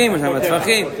 Tefachim, we're talking about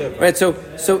tefachim, right?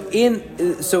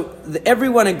 So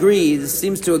everyone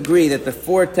seems to agree that the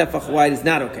 4 tefach wide is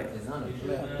not okay.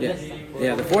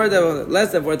 Yeah, the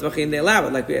less than 4 tefachim they allow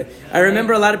it. I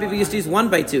remember a lot of people used to use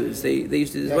 1x2s. They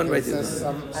used to use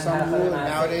 1x2s. Some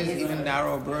nowadays even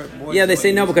narrow boards. Yeah, they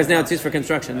say no because now it's used for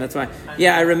construction. That's why.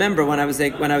 Yeah, I remember when I was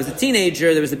a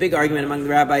teenager, there was a big argument among the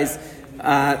rabbis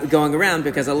going around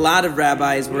because a lot of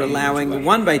rabbis were allowing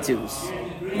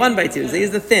 1x2s. 1 by 2. They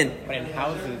use the thin. But in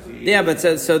houses, Yeah, but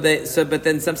but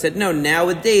then some said no.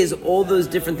 Nowadays, all those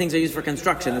different things are used for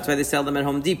construction. That's why they sell them at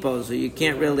Home Depot. So you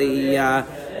can't really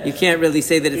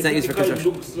say that it's not used for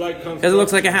construction because it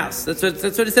looks like a house. That's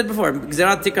what he said before.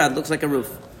 Gzerat Tikra, it looks like a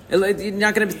roof. You're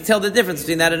not going to tell the difference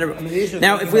between that and a roof.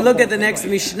 Now, if we look at the next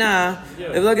Mishnah,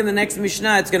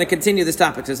 it's going to continue this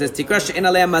topic. So it says Tikra she'en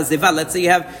alea maziva.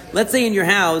 Let's say in your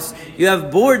house you have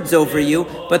boards over you,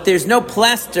 but there's no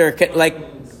plaster like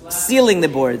sealing the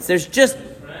boards.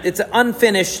 It's an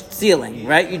unfinished ceiling,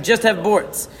 right? You just have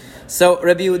boards. So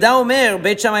Rabbi Yehuda Omer,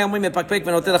 Beit Shammai omrim mepakpek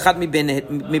v'notel echad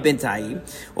mibintayim,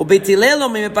 uBeit Hillel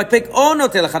omrim mepakpek o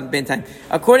notel echad mibintayim.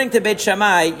 According to Beit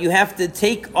Shammai, you have to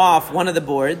take off one of the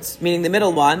boards, meaning the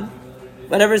middle one,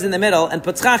 whatever's in the middle, and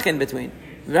put tzchach in between,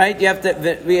 right? You have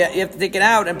to take it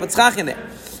out and put tzchach in there.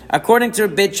 According to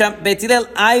Beit Hillel,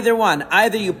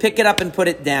 either you pick it up and put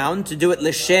it down to do it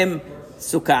l'shem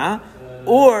sukkah,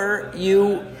 or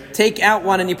you take out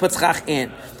one and you put tzchach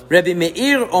in. Rabbi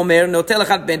Meir Omer notel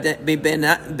echad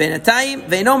benatayim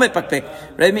ve'eno mepakpek.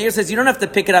 Rabbi Meir says you don't have to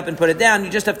pick it up and put it down. You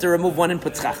just have to remove one and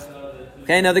put tzchach.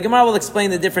 Okay. Now the Gemara will explain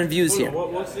the different views here.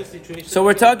 What's the situation? So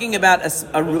we're talking about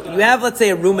you have, let's say,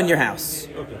 a room in your house.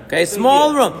 Okay,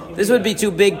 small room. This would be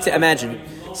too big to imagine.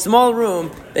 Small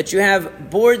room that you have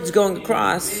boards going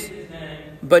across,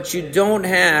 but you don't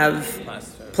have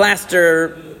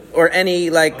plaster or any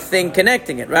thing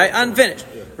connecting it. Right, unfinished.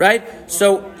 Right?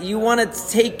 So you want to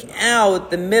take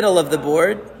out the middle of the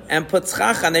board and put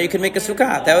tzchach on there. You can make a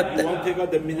sukkah. You want to take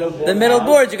out the middle board? The middle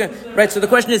boards. Right? So the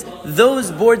question is, those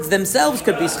boards themselves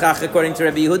could be tzchach according to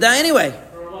Rabbi Yehuda anyway.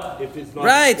 If it's not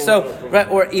right?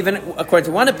 Or even according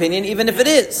to one opinion, even if it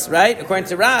is. Right? According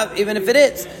to Rav, even if it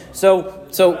is. So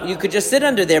you could just sit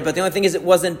under there, but the only thing is it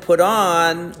wasn't put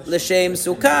on l'shem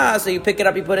sukkah, so you pick it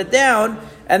up, you put it down,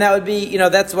 and that would be,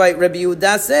 that's why Rabbi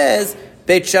Yehuda says,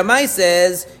 Beit Shammai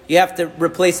says you have to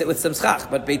replace it with some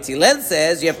tzchach, but Beit Hillel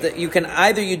says you can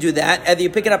either you do that, either you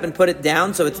pick it up and put it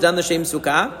down so it's done the shem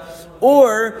sukkah,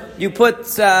 or you put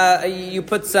some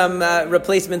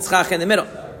replacement tzchach in the middle.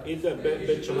 Is the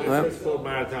Beit Shammai says for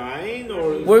Ma'atayin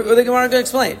or? We're going to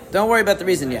explain. Don't worry about the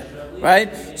reason yet,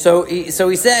 right? So he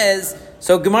says.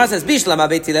 So Gemara says, Bishlama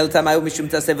Beit Hillel tamayu mishum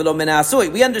taseh v'lo min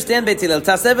ha'asui. We understand Beit Hillel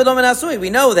taseh v'lo min ha'asui.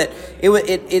 We know that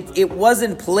it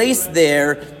wasn't placed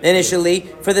there initially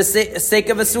for the sake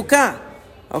of a sukkah.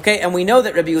 Okay, and we know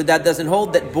that Rabbi Yehuda doesn't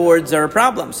hold that boards are a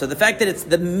problem. So the fact that it's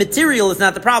the material is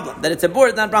not the problem. That it's a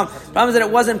board is not a problem. The problem is that it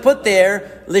wasn't put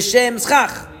there l'shem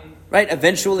tzchach. Right?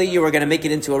 Eventually you were going to make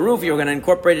it into a roof, you were going to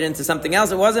incorporate it into something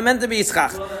else. It wasn't meant to be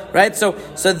ischach. Right? So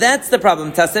that's the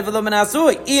problem. So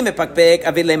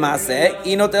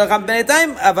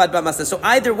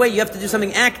either way, you have to do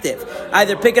something active.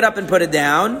 Either pick it up and put it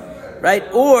down, right?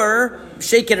 Or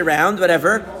shake it around,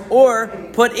 whatever, or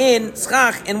put in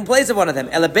schach in place of one of them.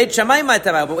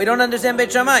 But we don't understand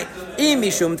Beit Shammai.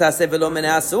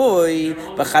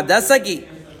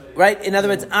 Right? In other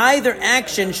words, either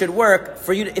action should work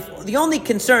for you. If the only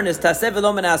concern is taseh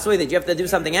v'lo min ha'asui, that you have to do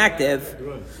something active,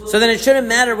 so then it shouldn't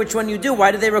matter which one you do.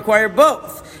 Why do they require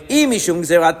both? And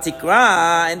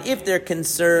if they're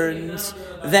concerned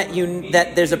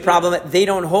that there's a problem that they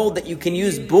don't hold that you can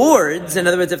use boards. In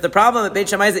other words, if the problem at Beit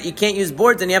Shammai is that you can't use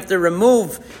boards and you have to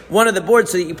remove one of the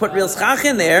boards so that you put real schach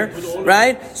in there,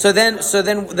 right? So then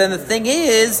the thing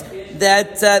is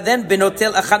that then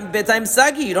benotel achat betayim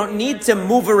sagi. You don't need to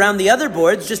move around the other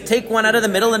boards. Just take one out of the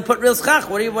middle and put real schach.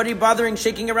 What are you bothering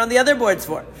shaking around the other boards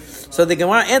for? So the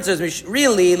Gemara answers,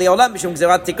 really, le'olam mishum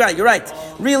gzerat tikra. You're right.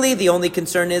 Really, the only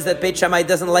concern is that Beit Shammai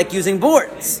doesn't like using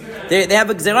boards. They have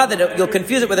a gzerah that you'll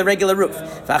confuse it with a regular roof.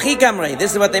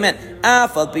 This is what they meant.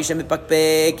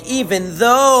 Even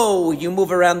though you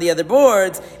move around the other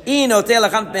boards,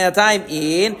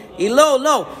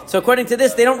 so according to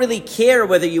this, they don't really care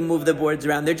whether you move the boards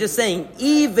around. They're just saying,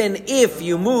 even if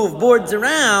you move boards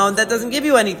around, that doesn't give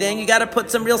you anything. You got to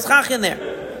put some real schach in there.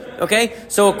 Okay,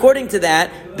 so according to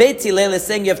that, Beit Hillel is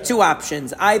saying you have two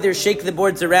options: either shake the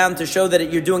boards around to show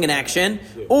that you're doing an action,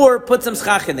 or put some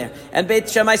schach in there. And Beit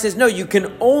Shammai says no, you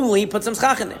can only put some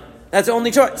schach in there. That's the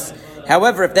only choice.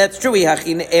 However, if that's true,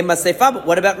 but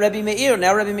what about Rabbi Meir?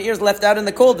 Now Rabbi Meir is left out in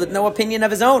the cold with no opinion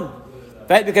of his own,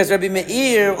 right? Because Rabbi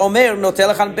Meir Omer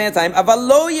notel echad b'tayim aval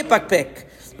lo yipakpek.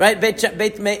 Right,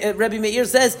 Rabbi Meir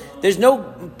says there's no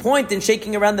point in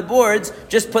shaking around the boards.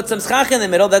 Just put some schach in the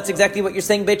middle. That's exactly what you're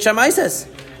saying. Beit Shammai says.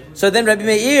 So then Rabbi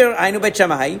Meir, I know Beit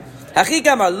Shammai. You're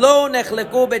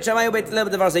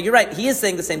right. He is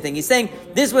saying the same thing. He's saying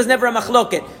this was never a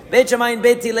machloket. Beit Shammai and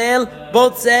Beit Hillel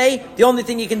both say the only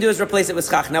thing you can do is replace it with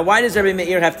schach. Now, why does Rabbi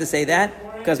Meir have to say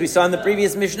that? Because we saw in the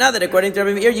previous Mishnah that according to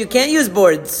Rabbi Meir, you can't use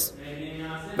boards.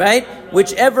 right?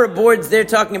 Whichever boards they're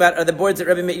talking about are the boards that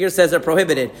Rabbi Meir says are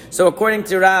prohibited. So according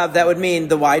to Rav, that would mean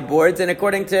the wide boards, and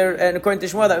according to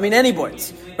Shmuel, that would mean any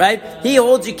boards, right? He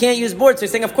holds you can't use boards. So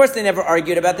he's saying, of course they never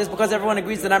argued about this because everyone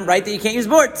agrees that I'm right that you can't use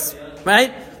boards,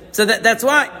 right? So that's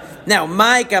why. Now,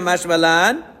 Ma'ika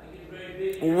Mashmalan,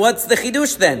 what's the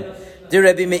chidush then? The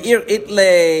Rabbi Meir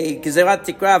itle Gzerat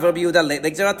Tikra, Rabbi Yehuda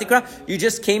like Gzerat Tikra. You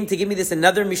just came to give me this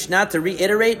another Mishnah to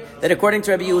reiterate that according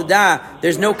to Rabbi Yehuda,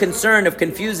 there's no concern of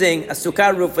confusing a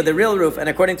sukkah roof with a real roof, and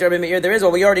according to Rabbi Meir, there is.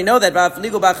 Well, we already know that.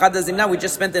 We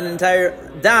just spent an entire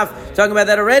daf talking about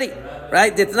that already.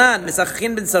 Right? Ditnan,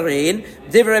 Mesachin ben Sarin,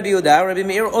 Div Rabbi Yehuda, Rabbi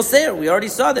Meir Oser. We already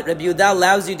saw that Rabbi Yehuda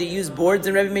allows you to use boards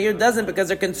and Rabbi Meir doesn't because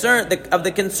they're concerned of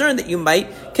the concern that you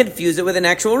might confuse it with an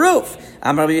actual roof.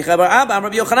 No, Rabbi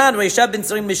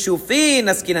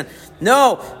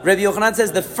Yochanan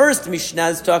says the first Mishnah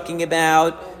is talking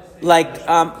about like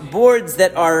boards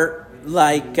that are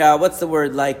like what's the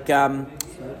word? Like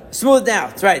smoothed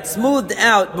out, right? Smoothed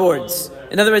out boards.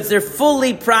 In other words, they're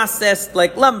fully processed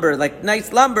like lumber, like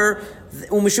nice lumber.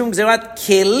 Umishum gzerat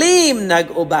kelim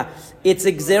nag'oba. It's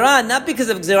a gzerah, not because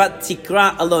of gzerat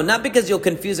tikra alone, not because you'll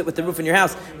confuse it with the roof in your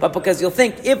house, but because you'll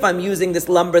think, if I'm using this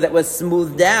lumber that was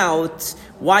smoothed out,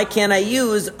 why can't I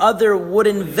use other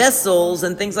wooden vessels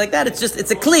and things like that? It's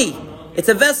a kli. It's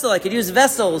a vessel. I could use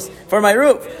vessels for my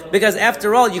roof. Because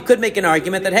after all, you could make an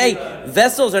argument that, hey,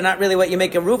 vessels are not really what you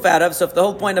make a roof out of. So if the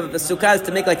whole point of a sukkah is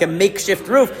to make like a makeshift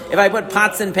roof, if I put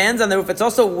pots and pans on the roof, it's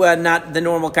also not the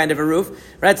normal kind of a roof.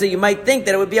 Right? So you might think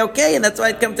that it would be okay. And that's why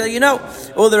I'd come tell you no.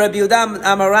 The Rabbi Yehuda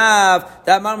Amarav,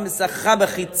 Amar Misacha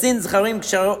Bechitzin Zecharim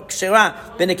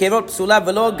Kshera Benekevot Psula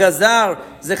Velo Gazar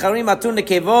Zecharim Atun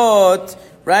Nekevot.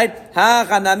 Right?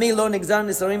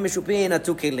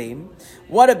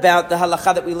 What about the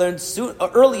halacha that we learned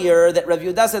earlier that Rav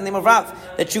Yehuda said in the name of Rav,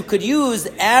 that you could use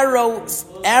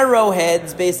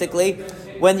arrowheads basically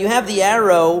when you have the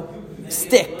arrow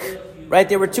stick, right?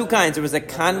 There were two kinds. There was a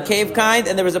concave kind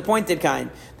and there was a pointed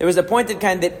kind. There was a pointed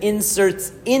kind that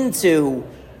inserts into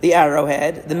the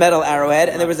arrowhead, the metal arrowhead,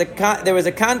 and there was a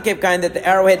concave kind that the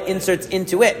arrowhead inserts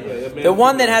into it. The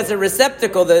one that has a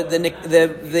receptacle,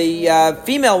 the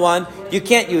female one, you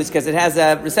can't use because it has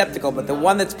a receptacle, but the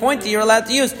one that's pointy you're allowed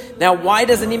to use. Now, why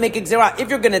doesn't he make a gzerah? If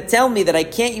you're going to tell me that I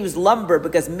can't use lumber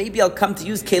because maybe I'll come to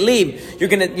use kelim,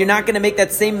 you're not going to make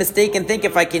that same mistake and think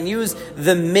if I can use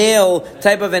the male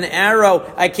type of an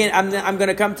arrow, I'm going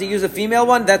to come to use a female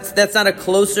one. That's not a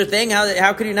closer thing.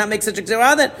 How could you not make such a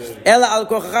gzerah then?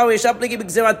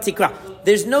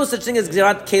 There's no such thing as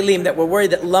gzerat kelim that we're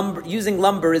worried that using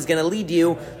lumber is going to lead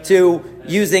you to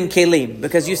using kelim,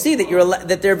 because you see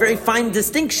that there are very fine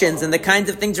distinctions in the kinds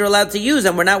of things you're allowed to use,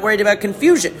 and we're not worried about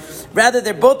confusion. Rather,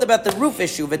 they're both about the roof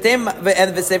issue.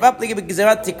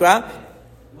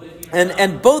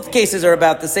 And both cases are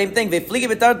about the same thing.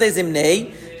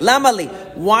 Lamali.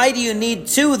 Why do you need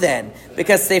two then?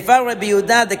 Because Seifar Rabbi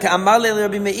Yehuda de Ka'amar le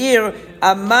Rabbi Meir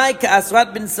Amai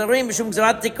Ka'asrat bin Sarim Mishum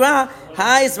Gzerat Tikra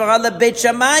Hai Svarad le Beit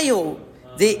Shamayu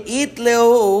De It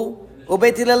Leu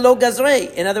Ubeit Hillel Lo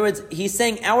Gazrei. In other words, he's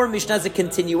saying our Mishnah is a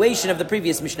continuation of the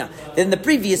previous Mishnah. Then the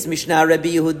previous Mishnah, Rabbi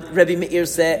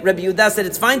Yehuda said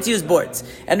it's fine to use boards,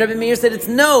 and Rabbi Meir said it's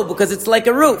no because it's like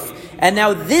a roof. And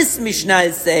now this Mishnah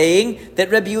is saying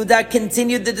that Rabbi Yehuda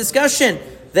continued the discussion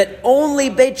that only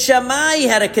Beit Shammai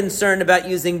had a concern about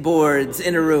using boards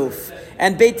in a roof,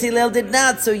 and Beit Hillel did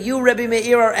not. So you, Rabbi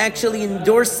Meir, are actually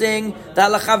endorsing the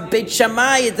halacha of Beit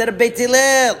Shammai instead of Beit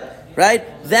Hillel. Right?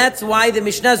 That's why the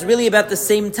Mishnah is really about the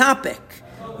same topic.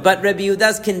 But Rabbi Yehuda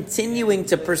is continuing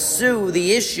to pursue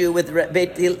the issue with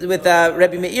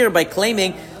Rabbi Meir by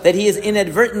claiming that he is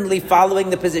inadvertently following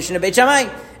the position of Beit Shammai.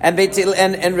 And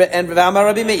V'amar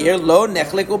Rabbi Meir lo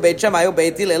nechliku Beit Shammai u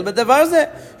Beit Hillel b'davar zeh.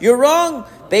 You're wrong.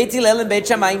 Beit Hillel and Beit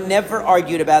Shammai never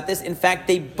argued about this. In fact,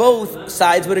 both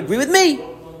sides would agree with me.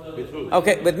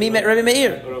 Okay, with me, Rabbi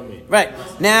Meir. Right.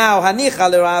 Now, Hanicha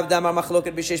l'Rav Damar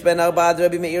Machloket b'Shesh ben Arba'ad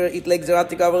Rabbi Meir itlek Gzerat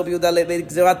Tikra Rabbi Yehuda le'Beit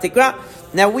Gzerat Tikra.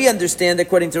 Now, we understand,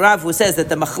 according to Rav, who says that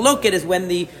the Machloket is when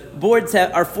the boards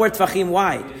are 4 tfachim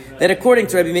wide. That according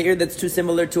to Rabbi Meir, that's too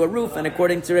similar to a roof, and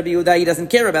according to Rabbi Yehuda, he doesn't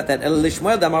care about that.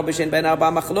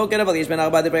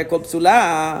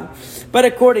 But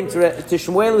according to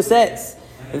Shmuel, who says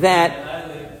that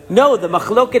no, the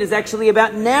machloket is actually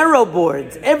about narrow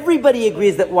boards. Everybody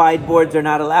agrees that wide boards are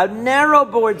not allowed. Narrow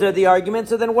boards are the argument.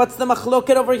 So then what's the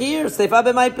machloket over here? Seifa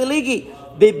b'mai peligi.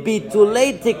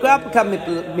 Bebitulei tikra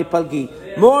mipalgi.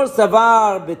 Mor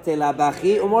savar betela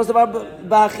b'achi, or mor savar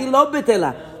b'achi lo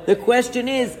betela. The question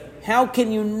is, how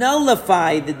can you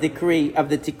nullify the decree of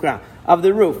the tikra? of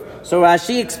the roof. So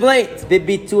Rashi explains,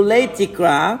 Bibitulei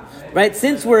tikra, right?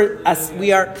 Since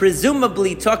we are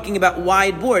presumably talking about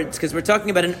wide boards, because we're talking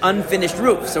about an unfinished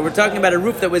roof. So we're talking about a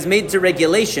roof that was made to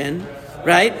regulation,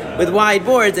 right? With wide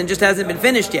boards and just hasn't been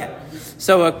finished yet.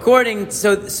 So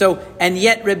and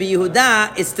yet Rabbi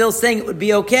Yehuda is still saying it would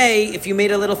be okay if you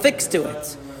made a little fix to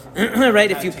it.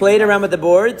 Right? If you played around with the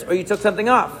boards or you took something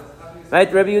off.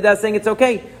 Right? Rabbi Yehuda is saying it's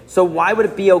okay. So why would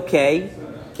it be okay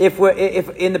if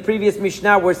in the previous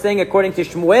Mishnah we're saying, according to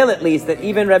Shmuel at least, that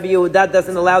even Rabbi Yehuda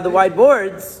doesn't allow the wide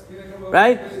boards,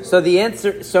 right? So the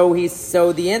answer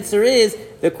is,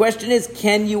 the question is,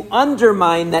 can you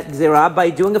undermine that gzerah by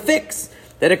doing a fix?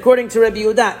 That according to Rabbi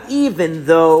Yehuda, even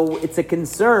though it's a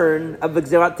concern of the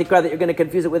gzerat tikra that you're going to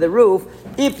confuse it with a roof,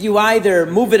 if you either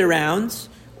move it around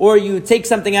or you take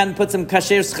something out and put some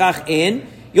kasher schach in,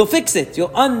 you'll fix it.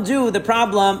 You'll undo the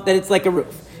problem that it's like a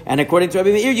roof. And according to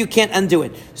Rabbi Meir, you can't undo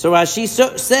it. So Rashi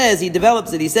says, he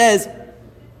develops it. He says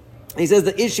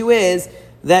the issue is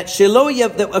that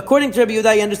according to Rabbi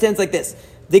Yehuda, he understands like this.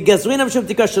 So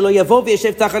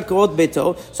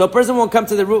a person won't come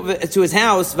to the roof, to his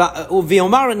house, and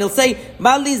he'll say,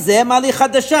 Mali zeh, mali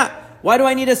chadasha. Why do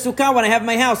I need a sukkah when I have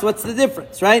my house? What's the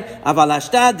difference, right? But now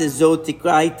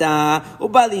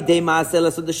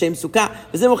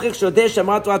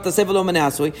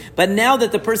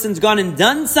that the person's gone and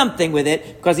done something with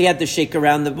it, because he had to shake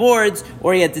around the boards,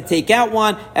 or he had to take out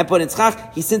one and put in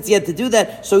tzchach, since he had to do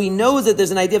that, so he knows that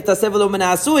there's an idea of taseh v'lo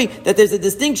menasui, that there's a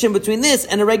distinction between this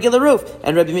and a regular roof.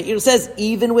 And Rabbi Meir says,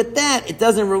 even with that, it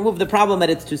doesn't remove the problem that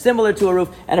it's too similar to a roof,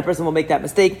 and a person will make that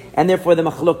mistake, and therefore the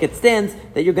machloket stands,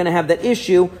 that you're going to have that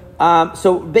issue.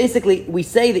 So basically, we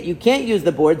say that you can't use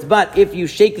the boards, but if you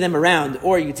shake them around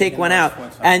or you take one out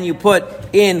and you put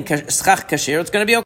in schach kasher, it's going to be okay.